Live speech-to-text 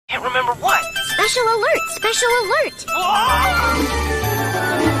can't remember what. Special alert! Special alert!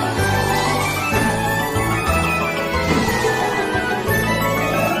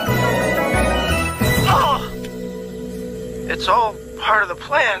 Oh! It's all part of the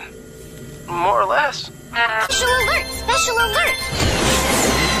plan, more or less. Special alert! Special alert!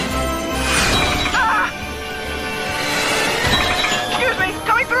 Ah! Excuse me,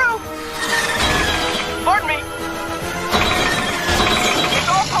 coming through! Pardon me. It's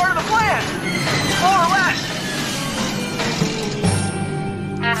all part of the plan, more or less.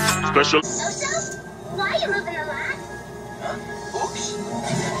 Special. So, why are you moving a lot? Oops.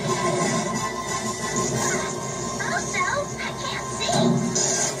 Also, I can't see.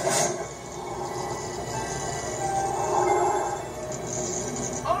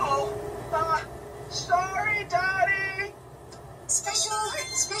 Uh-oh. Sorry, Daddy. Special alert!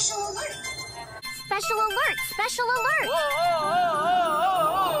 Special alert! Special alert! Special alert! Whoa.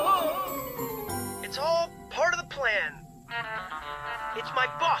 It's all part of the plan. It's my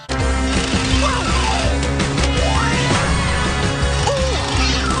boss.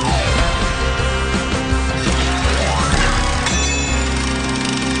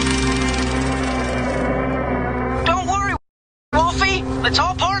 Don't worry, Wolfie. It's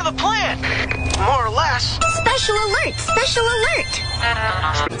all part of the plan. More or less. Special alert! Special alert!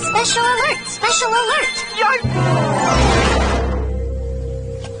 Special alert! Special alert!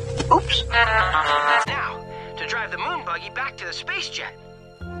 Oops. Now, to drive the moon buggy back to the space jet.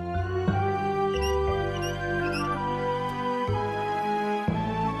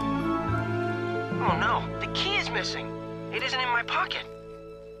 Oh no, the key is missing. It isn't in my pocket.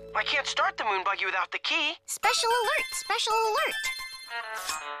 I can't start the moon buggy without the key. Special alert! Special alert!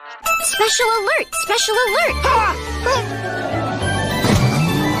 Special alert! Special alert!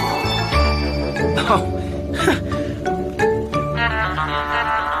 Oh.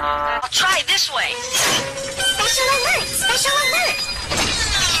 I'll try it this way. Special alert! Special alert!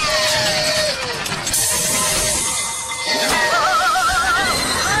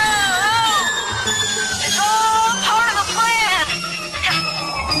 It's all part of the plan.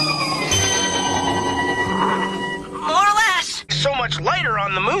 More or less. So much lighter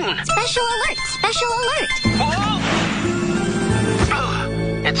on the moon. Special alert! Special alert! Whoa!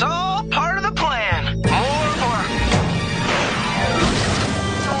 It's all